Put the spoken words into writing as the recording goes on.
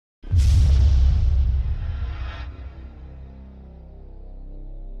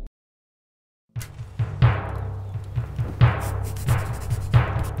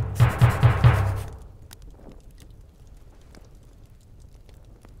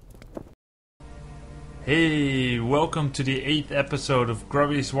Hey, welcome to the 8th episode of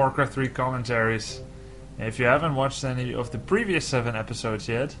Grubby's Warcraft 3 Commentaries. If you haven't watched any of the previous 7 episodes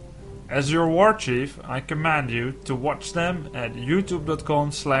yet, as your war chief, I command you to watch them at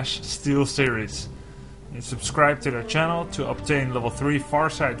youtube.com/Steelseries. And subscribe to their channel to obtain level 3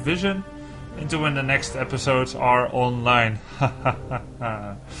 Farsight Vision and to when the next episodes are online.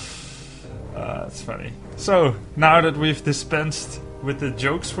 That's funny. So, now that we've dispensed with the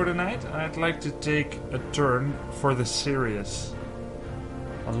jokes for the night, I'd like to take a turn for the serious.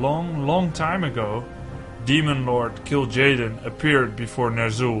 A long time ago, Demon Lord Kil'jaeden appeared before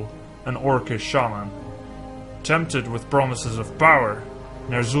Ner'zhul, an Orcish shaman. Tempted with promises of power,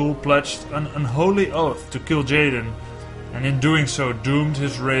 Ner'zhul pledged an unholy oath to Kil'jaeden, and in doing so doomed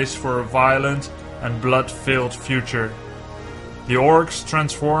his race for a violent and blood-filled future. The orcs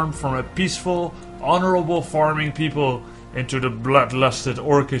transformed from a peaceful, honorable farming people into the bloodlusted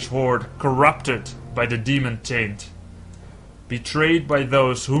Orcish horde, corrupted by the demon taint. Betrayed by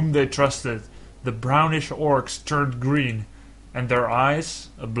those whom they trusted, the brownish orcs turned green, and their eyes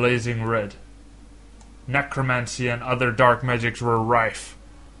a blazing red. Necromancy and other dark magics were rife.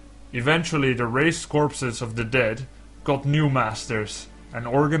 Eventually the raised corpses of the dead got new masters, and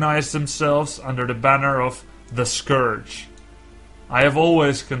organized themselves under the banner of the Scourge. I have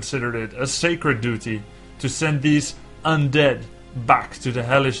always considered it a sacred duty to send these undead back to the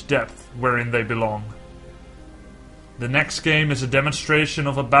hellish depth wherein they belong. The next game is a demonstration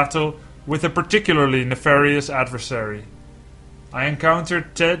of a battle with a particularly nefarious adversary. I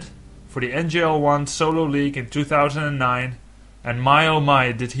encountered Ted for the NGL1 Solo League in 2009, and my oh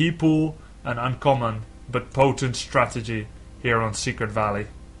my did he pull an uncommon but potent strategy here on Secret Valley.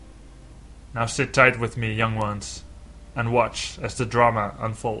 Now sit tight with me, young ones, and watch as the drama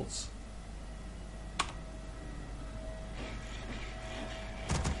unfolds.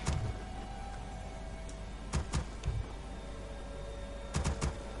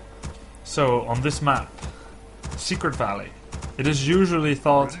 So, on this map, Secret Valley, it is usually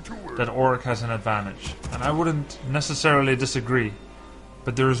thought that Orc has an advantage, and I wouldn't necessarily disagree,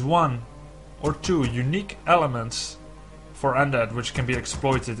 but there is one or two unique elements for Undead which can be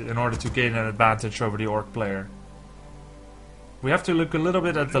exploited in order to gain an advantage over the Orc player. We have to look a little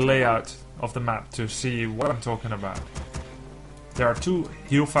bit at the layout of the map to see what I'm talking about. There are two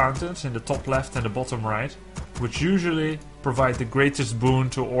heal fountains in the top left and the bottom right, which usually provide the greatest boon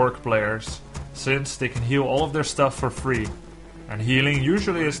to Orc players, since they can heal all of their stuff for free. And healing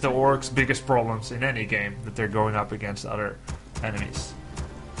usually is the Orcs' biggest problems in any game that they're going up against other enemies.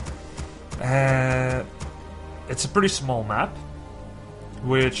 It's a pretty small map,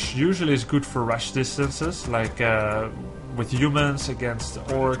 which usually is good for rush distances, like with humans against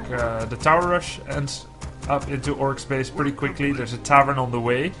Orc. The tower rush ends up into Orc space pretty quickly. There's a tavern on the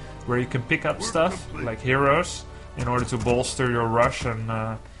way where you can pick up stuff like heroes in order to bolster your rush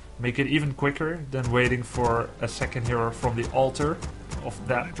and make it even quicker than waiting for a second hero from the altar of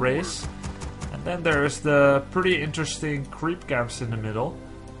that race. And then there's the pretty interesting creep camps in the middle,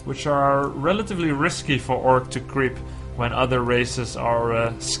 which are relatively risky for Orc to creep when other races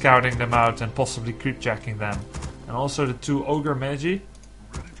are scouting them out and possibly creepjacking them. And also the two Ogre Magi,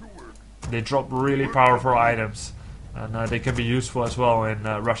 they drop really powerful items, and they can be useful as well in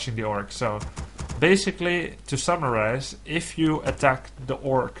rushing the Orc. So basically, to summarize, if you attack the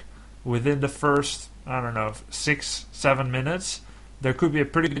Orc within the first, 6-7 minutes, there could be a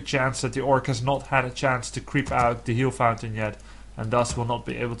pretty good chance that the Orc has not had a chance to creep out the heal fountain yet, and thus will not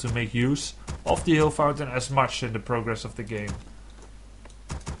be able to make use of the heal fountain as much in the progress of the game.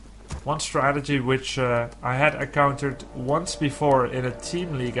 One strategy which I had encountered once before in a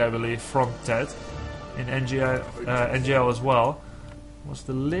team league, I believe, from Ted, in NGL as well, was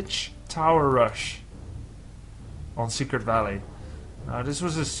the Lich Tower Rush on Secret Valley. Now this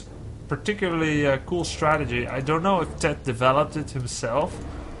was a particularly cool strategy. I don't know if Ted developed it himself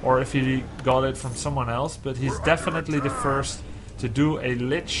or if he got it from someone else, but he's definitely the first to do a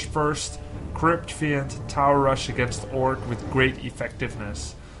Lich first Crypt Fiend Tower Rush against Orc with great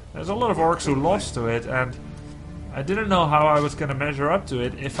effectiveness. There's a lot of Orcs who lost to it, and I didn't know how I was going to measure up to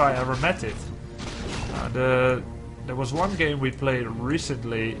it if I ever met it. There was one game we played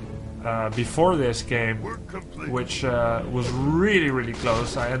recently before this game, which was really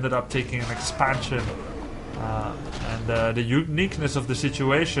close. I ended up taking an expansion, and the uniqueness of the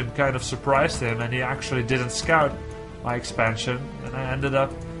situation kind of surprised him, and he actually didn't scout my expansion, and I ended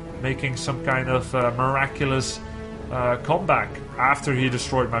up making some kind of miraculous comeback after he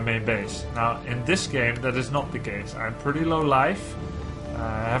destroyed my main base. Now in this game that is not the case. I'm pretty low life,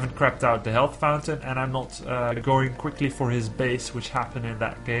 I haven't crapped out the health fountain, and I'm not going quickly for his base, which happened in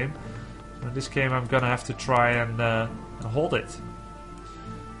that game. In this game I'm gonna have to try and hold it.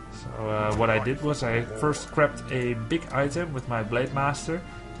 So what I did was I first grabbed a big item with my Blade Master,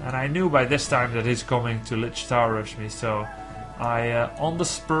 and I knew by this time that he's coming to Lich Tower Rush me, so on the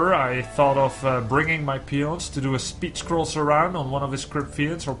spur I thought of bringing my peons to do a speed scroll surround on one of his Crypt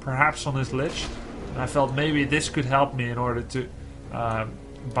Fiends or perhaps on his Lich. And I felt maybe this could help me in order to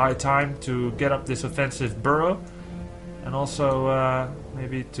buy time to get up this offensive burrow, and also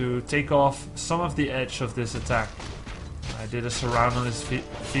maybe to take off some of the edge of this attack. I did a surround on his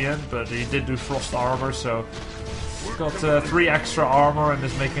Fiend, but he did do frost armor, so he's got 3 extra armor and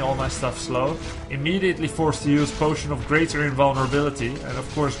is making all my stuff slow. Immediately forced to use Potion of Greater Invulnerability, and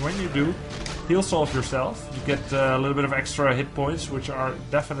of course when you do, heal solve yourself. You get a little bit of extra hit points, which are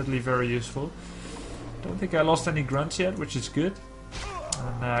definitely very useful. Don't think I lost any grunts yet, which is good.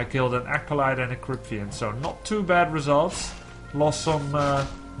 And I killed an Acolyte and a Crypt Fiend, so not too bad results. Lost some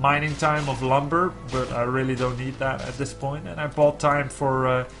mining time of lumber, but I really don't need that at this point. And I bought time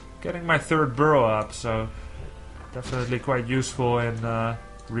for getting my 3rd burrow up, so definitely quite useful in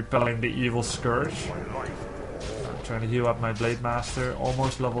repelling the evil Scourge. I'm trying to heal up my Blade Master,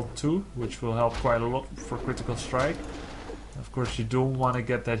 almost level 2, which will help quite a lot for critical strike. Of course you don't want to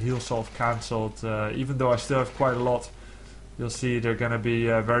get that heal solve cancelled, even though I still have quite a lot. You'll see they're going to be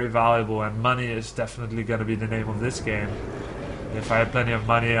very valuable, and money is definitely going to be the name of this game. If I have plenty of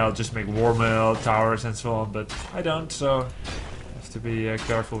money I'll just make war mill, towers and so on, but I don't, so I have to be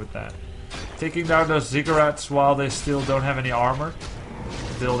careful with that. Taking down those ziggurats while they still don't have any armor.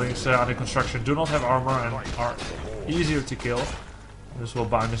 Buildings under construction do not have armor and are easier to kill. This will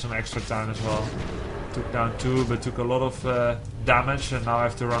buy me some extra time as well. Took down 2, but took a lot of damage, and now I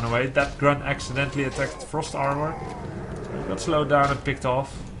have to run away. That grunt accidentally attacked frost armor. I got slowed down and picked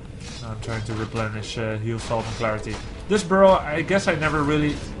off. Now I'm trying to replenish heal, solve, and clarity. This burrow, I guess I never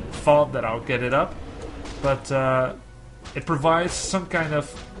really thought that I'll get it up, but it provides some kind of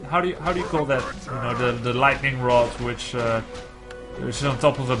how do you call that? You know, the lightning rod, which is on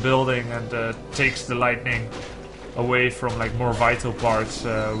top of a building and takes the lightning away from like more vital parts,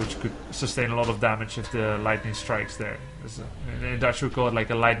 which could sustain a lot of damage if the lightning strikes there. In Dutch we call it like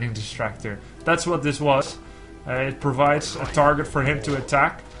a lightning distractor. That's what this was. It provides a target for him to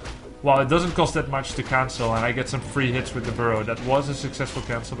attack, while it doesn't cost that much to cancel, and I get some free hits with the burrow. That was a successful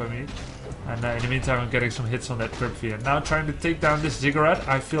cancel by me. And in the meantime I'm getting some hits on that Crypt Fiend. Now trying to take down this ziggurat.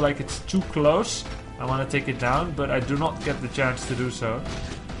 I feel like it's too close. I want to take it down, but I do not get the chance to do so.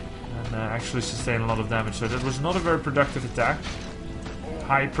 And actually sustain a lot of damage. So that was not a very productive attack.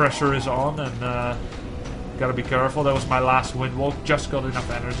 High pressure is on, and gotta be careful. That was my last windwalk. Just got enough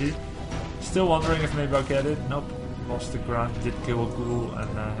energy. Still wondering if maybe I'll get it. Nope. Lost the ground. Did kill a ghoul, and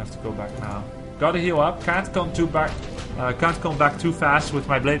have to go back now. Gotta heal up. Can't come back too fast with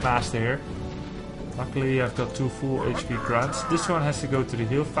my Blade Master here. Luckily I've got 2 full HP grunts. This one has to go to the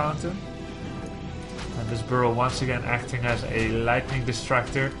heal fountain. And this burrow once again acting as a lightning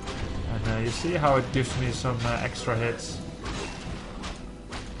distractor. And you see how it gives me some extra hits.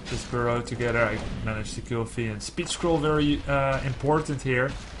 This burrow together I managed to kill Fiend. Speed scroll very important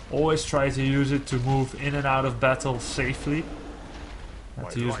here. Always try to use it to move in and out of battle safely. I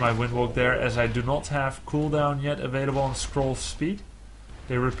have to use my windwalk there, as I do not have cooldown yet available on scroll speed.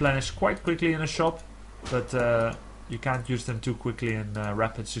 They replenish quite quickly in a shop, but you can't use them too quickly in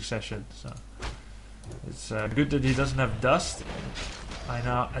rapid succession. So it's good that he doesn't have dust. I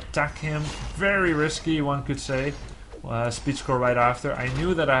now attack him, very risky one could say. Speed scroll right after. I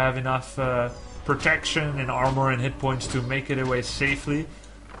knew that I have enough protection in armor and hit points to make it away safely.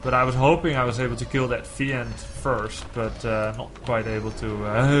 But I was hoping I was able to kill that Fiend first, but not quite able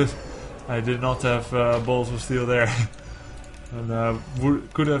to. I did not have balls of steel there. And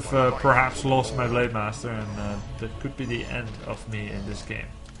could have perhaps lost my Blade Master, and that could be the end of me in this game.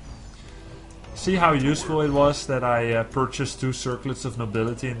 See how useful it was that I purchased 2 Circlets of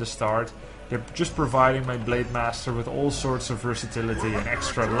Nobility in the start. They're just providing my Blade Master with all sorts of versatility. An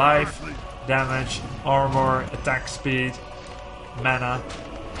extra life, damage, armor, attack speed, mana.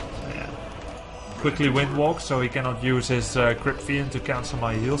 Yeah. Quickly windwalk, so he cannot use his Crypt Fiend to cancel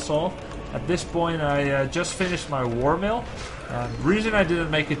my heal solve. At this point I just finished my war mill. The reason I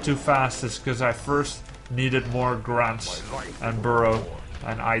didn't make it too fast is because I first needed more grunts and burrow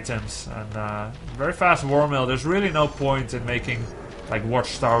and items. And very fast war mill, there's really no point in making like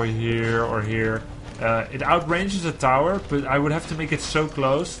watchtower here or here. It outranges a tower, but I would have to make it so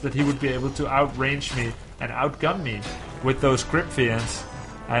close that he would be able to outrange me and outgun me with those Crypt Fiends.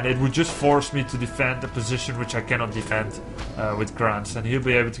 And it would just force me to defend a position which I cannot defend with grunts. And he'll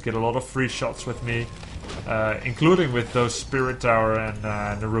be able to get a lot of free shots with me. including with those Spirit Tower and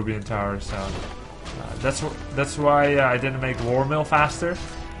the Rubian Tower. So that's why I didn't make War Mill faster.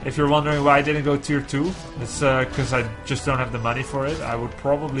 If you're wondering why I didn't go tier 2, it's because I just don't have the money for it. I would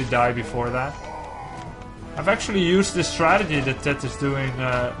probably die before that. I've actually used this strategy that Ted is doing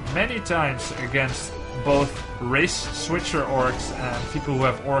many times against both race switcher orcs and people who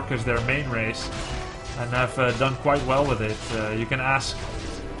have orc as their main race, and I've done quite well with it. You can ask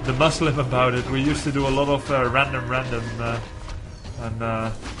the Muslim about it. We used to do a lot of random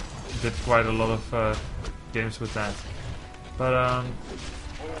and did quite a lot of games with that. But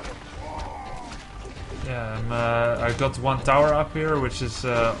yeah, I got one tower up here, which is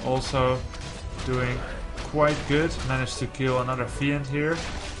also doing quite good. Managed to kill another Fiend here.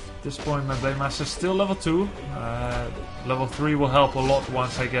 At this point my Blade Master is still level 2. Level 3 will help a lot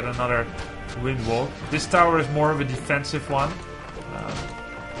once I get another Windwalk. This tower is more of a defensive one.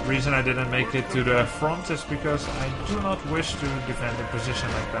 The reason I didn't make it to the front is because I do not wish to defend a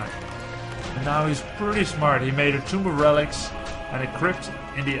position like that. And now he's pretty smart. He made a Tomb of Relics and a Crypt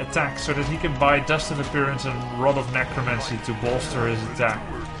in the attack so that he can buy Dust of Appearance and Rod of Necromancy to bolster his attack.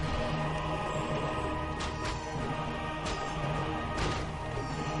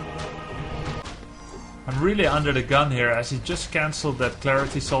 I'm really under the gun here as he just cancelled that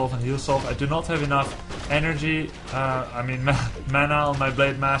Clarity Solve and Heal Solve. I do not have enough energy, mana on my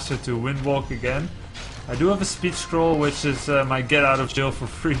Blade Master to Windwalk again. I do have a Speed Scroll, which is my get out of jail for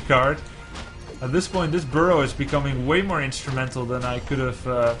free card. At this point this burrow is becoming way more instrumental than I could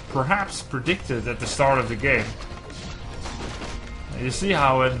have perhaps predicted at the start of the game. You see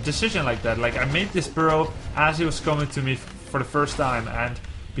how a decision like that, like I made this burrow as he was coming to me for the first time, and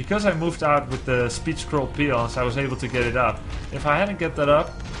because I moved out with the Speed Scroll Peons, I was able to get it up. If I hadn't get that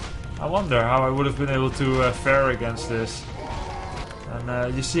up, I wonder how I would have been able to fare against this.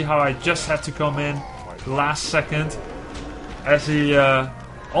 And you see how I just had to come in last second as he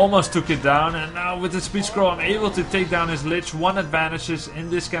almost took it down, and now with the Speed Scroll I'm able to take down his Lich. One advantage is in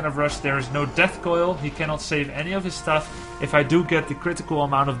this kind of rush there is no Death Coil. He cannot save any of his stuff if I do get the critical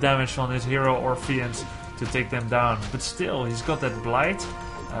amount of damage on his hero or Fiends to take them down. But still, he's got that Blight.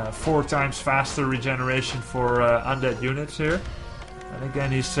 4 times faster regeneration for undead units here. And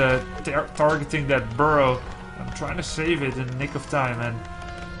again he's targeting that burrow. I'm trying to save it in the nick of time,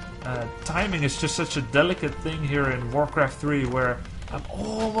 and timing is just such a delicate thing here in Warcraft 3 where I'm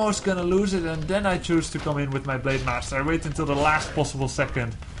almost gonna lose it and then I choose to come in with my Blade Master. I wait until the last possible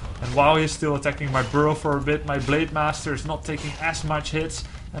second, and while he's still attacking my burrow for a bit, my Blade Master is not taking as much hits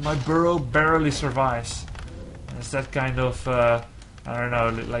and my burrow barely survives. And it's that kind of I don't know,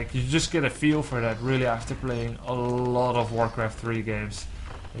 like you just get a feel for that really after playing a lot of Warcraft 3 games.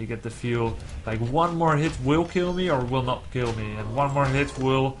 You get the feel like one more hit will kill me or will not kill me, and one more hit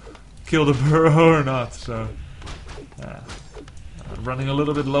will kill the burrow or not. So running a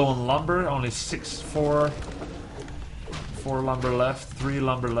little bit low on lumber, only 4 lumber left, 3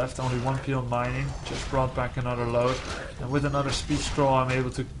 lumber left, only 1 Peon mining. Just brought back another load, and with another Speed Scroll I'm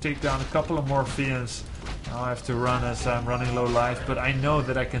able to take down a couple of more Fiends. Now I have to run as I'm running low life, but I know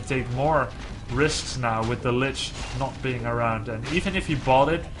that I can take more risks now with the Lich not being around. And even if he bought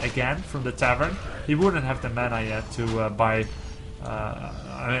it again from the tavern, he wouldn't have the mana yet to buy,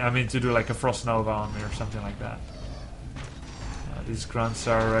 to do like a Frost Nova on me or something like that. These grunts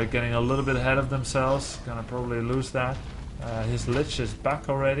are getting a little bit ahead of themselves, gonna probably lose that. His Lich is back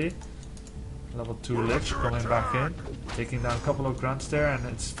already. Level 2 Lich coming back in, taking down a couple of grunts there, and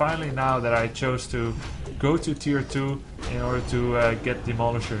it's finally now that I chose to go to tier 2 in order to get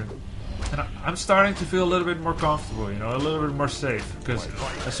Demolisher. And I'm starting to feel a little bit more comfortable, you know, a little bit more safe, because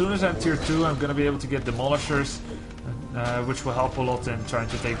as soon as I'm tier 2 I'm going to be able to get Demolishers, which will help a lot in trying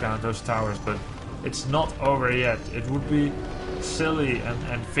to take down those towers, but it's not over yet. It would be silly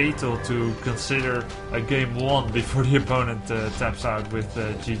and fatal to consider a game won before the opponent taps out with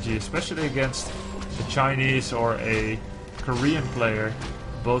GG, especially against a Chinese or a Korean player,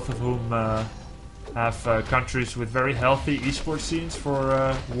 both of whom have countries with very healthy esports scenes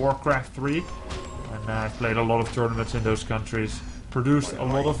for Warcraft 3, and I've played a lot of tournaments in those countries, produced a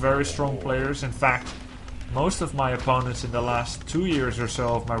lot of very strong players. In fact, most of my opponents in the last 2 years or so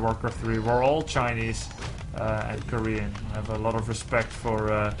of my Warcraft 3 were all Chinese and Korean. I have a lot of respect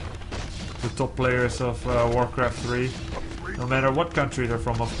for the top players of Warcraft 3, no matter what country they're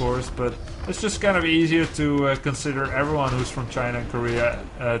from, of course, but it's just kind of easier to consider everyone who's from China and Korea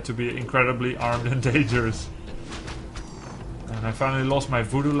to be incredibly armed and dangerous. And I finally lost my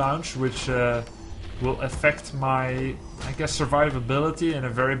Voodoo Lounge, which will affect my, I guess, survivability in a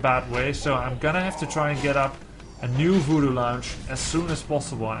very bad way, so I'm gonna have to try and get up a new Voodoo Lounge as soon as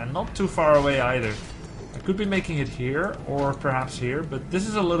possible, and not too far away either. could be making it here, or perhaps here, but this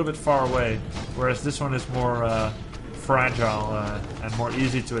is a little bit far away, whereas this one is more fragile and more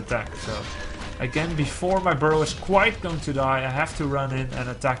easy to attack. So again, before my burrow is quite going to die, I have to run in and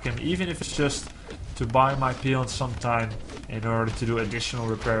attack him, even if it's just to buy my peons some time in order to do additional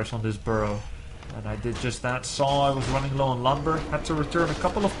repairs on this burrow. And I did just that. Saw I was running low on lumber, had to return a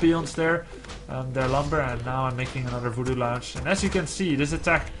couple of peons there, their lumber, and now I'm making another voodoo lounge. And as you can see, this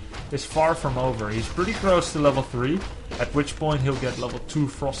attack is far from over. He's pretty close to level 3, at which point he'll get level 2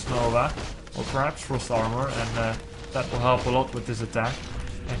 Frost Nova, or perhaps Frost Armor, and that will help a lot with this attack.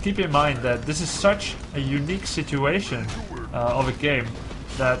 And keep in mind that this is such a unique situation of a game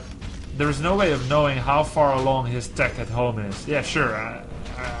that there is no way of knowing how far along his tech at home is. Yeah, sure,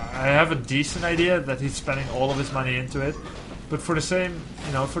 I have a decent idea that he's spending all of his money into it, but for the same,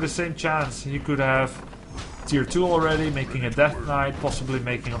 for the same chance, he could have tier 2 already, making a Death Knight, possibly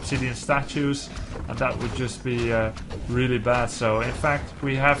making obsidian statues, and that would just be really bad. So in fact,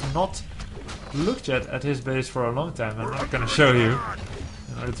 we have not looked yet at his base for a long time. I'm not going to show you,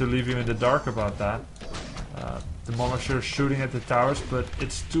 in order to leave you in the dark about that. Demolisher shooting at the towers, but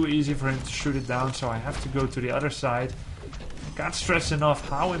it's too easy for him to shoot it down, so I have to go to the other side. Can't stress enough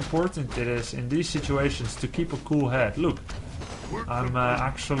how important it is in these situations to keep a cool head. Look, I'm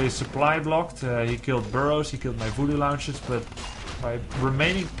actually supply blocked. He killed burrows, he killed my voodoo lounges, but by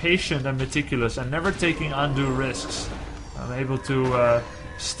remaining patient and meticulous and never taking undue risks, I'm able to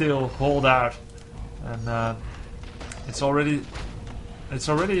still hold out. And it's already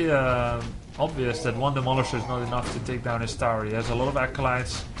obvious that one demolisher is not enough to take down his tower. He has a lot of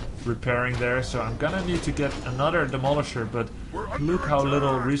acolytes repairing there, so I'm gonna need to get another demolisher, but look how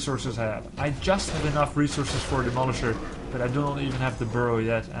little resources I have. I just have enough resources for a demolisher, but I do not even have the burrow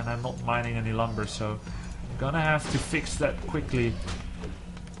yet, and I'm not mining any lumber, so I'm gonna have to fix that quickly.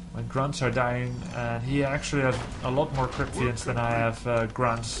 My grunts are dying, and he actually has a lot more cryptians than I have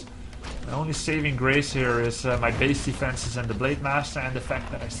grunts. The only saving grace here is my base defenses and the Blade Master, and the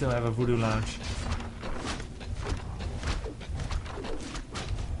fact that I still have a voodoo lounge.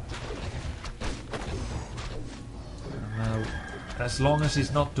 As long as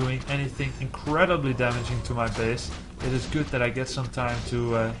he's not doing anything incredibly damaging to my base, it is good that I get some time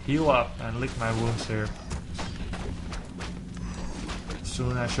to heal up and lick my wounds here.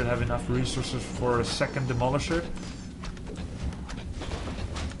 Soon I should have enough resources for a second demolisher.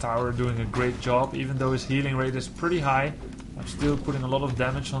 Tower doing a great job, even though his healing rate is pretty high. I'm still putting a lot of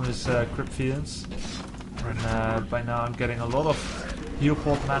damage on his Cryptfiends. And by now I'm getting a lot of heal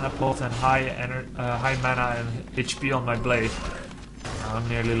pot, mana pot, and high mana and HP on my blade. I'm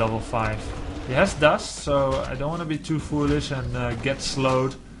nearly level 5. He has dust, so I don't want to be too foolish and get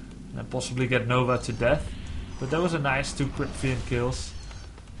slowed and possibly get Nova to death. But that was a nice 2 Cryptfiend kills.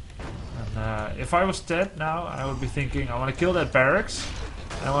 And if I was dead now, I would be thinking, I want to kill that barracks.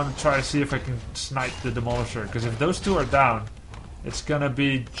 And I want to try to see if I can snipe the Demolisher. Because if those two are down, it's gonna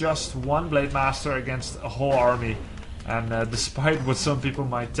be just one Blade Master against a whole army. And despite what some people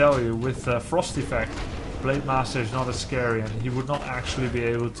might tell you, with Frost Effect, Blade Master is not as scary, and he would not actually be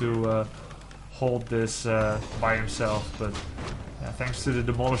able to hold this by himself. But thanks to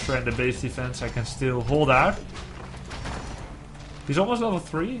the Demolisher and the base defense, I can still hold out. He's almost level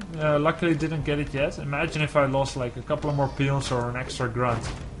 3. Luckily didn't get it yet. Imagine if I lost like a couple of more peons or an extra grunt.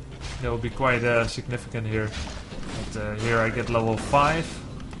 That would be quite significant here. But here I get level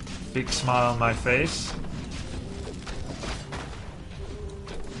 5. Big smile on my face.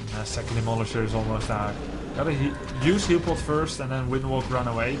 Second Demolisher is almost out. Gotta use Heal Pot first and then Windwalk run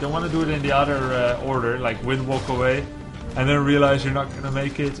away. Don't want to do it in the other order, like Windwalk away and then realize you're not gonna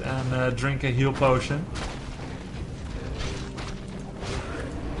make it and drink a heal potion.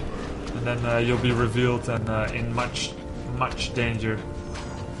 And then you'll be revealed and in much danger.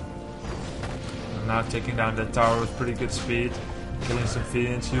 I'm now taking down that tower with pretty good speed, killing some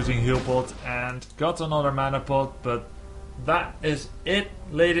fiends, using Heal Pot, and got another mana pot, but that is it,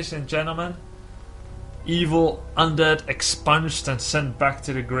 ladies and gentlemen. Evil undead expunged and sent back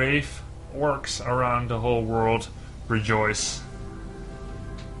to the grave. Orcs around the whole world rejoice.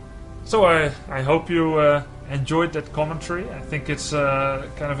 So I hope you enjoyed that commentary. I think it's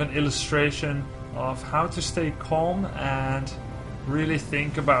kind of an illustration of how to stay calm and really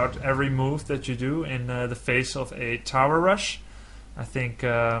think about every move that you do in the face of a tower rush. I think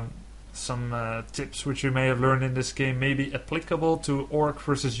some tips which you may have learned in this game may be applicable to Orc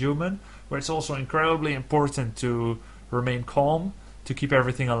versus Human, where it's also incredibly important to remain calm, to keep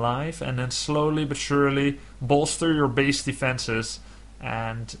everything alive, and then slowly but surely bolster your base defenses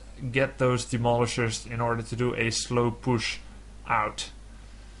and get those demolishers in order to do a slow push out.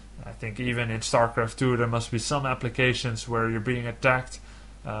 I think even in StarCraft 2 there must be some applications where you're being attacked,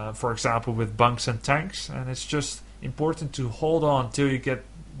 for example with bunks and tanks, and it's just important to hold on till you get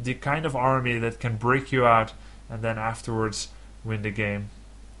the kind of army that can break you out and then afterwards win the game.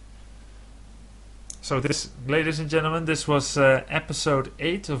 So this, ladies and gentlemen, this was episode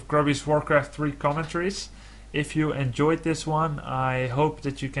 8 of Grubby's Warcraft 3 Commentaries. If you enjoyed this one, I hope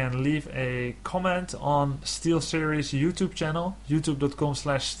that you can leave a comment on Steelseries YouTube channel,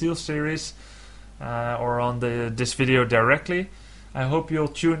 youtube.com/Steelseries, or on this video directly. I hope you'll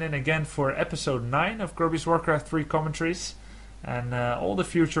tune in again for episode 9 of Grubby's Warcraft 3 Commentaries, and all the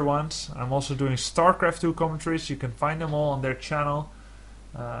future ones. I'm also doing StarCraft 2 commentaries. You can find them all on their channel.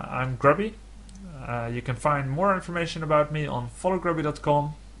 I'm Grubby. You can find more information about me on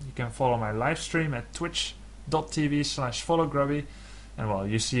followgrubby.com. You can follow my live stream at twitch.tv/followgrubby. And well,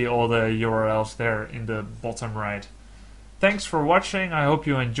 you see all the URLs there in the bottom right. Thanks for watching. I hope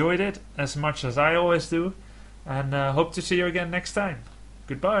you enjoyed it as much as I always do. And hope to see you again next time.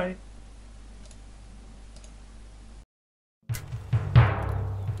 Goodbye.